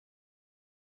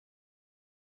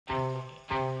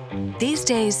These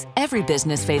days, every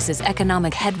business faces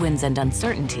economic headwinds and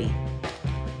uncertainty.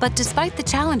 But despite the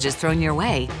challenges thrown your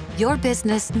way, your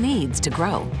business needs to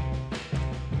grow.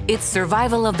 It's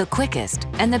survival of the quickest,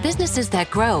 and the businesses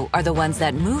that grow are the ones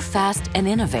that move fast and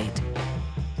innovate.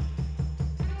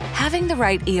 Having the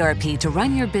right ERP to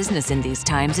run your business in these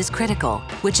times is critical,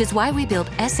 which is why we built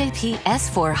SAP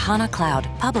S/4HANA Cloud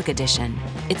Public Edition.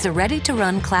 It's a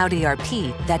ready-to-run cloud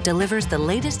ERP that delivers the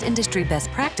latest industry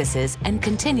best practices and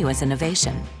continuous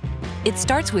innovation. It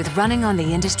starts with running on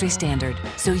the industry standard,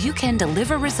 so you can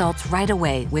deliver results right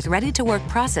away with ready-to-work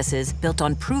processes built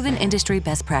on proven industry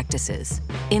best practices.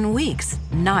 In weeks,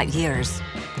 not years.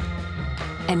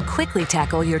 And quickly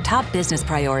tackle your top business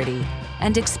priority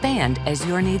and expand as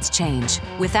your needs change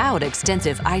without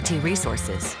extensive IT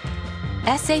resources.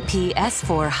 SAP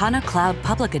S/4HANA Cloud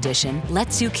Public Edition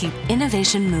lets you keep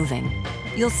innovation moving.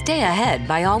 You'll stay ahead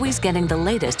by always getting the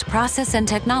latest process and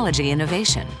technology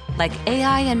innovation, like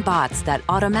AI and bots that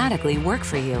automatically work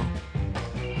for you.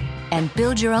 And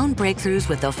build your own breakthroughs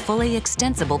with a fully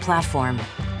extensible platform.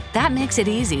 That makes it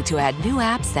easy to add new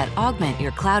apps that augment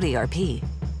your cloud ERP.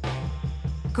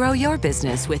 Grow your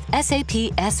business with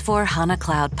SAP S/4HANA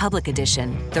Cloud Public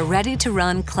Edition, the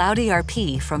ready-to-run cloud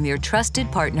ERP from your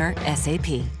trusted partner,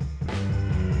 SAP.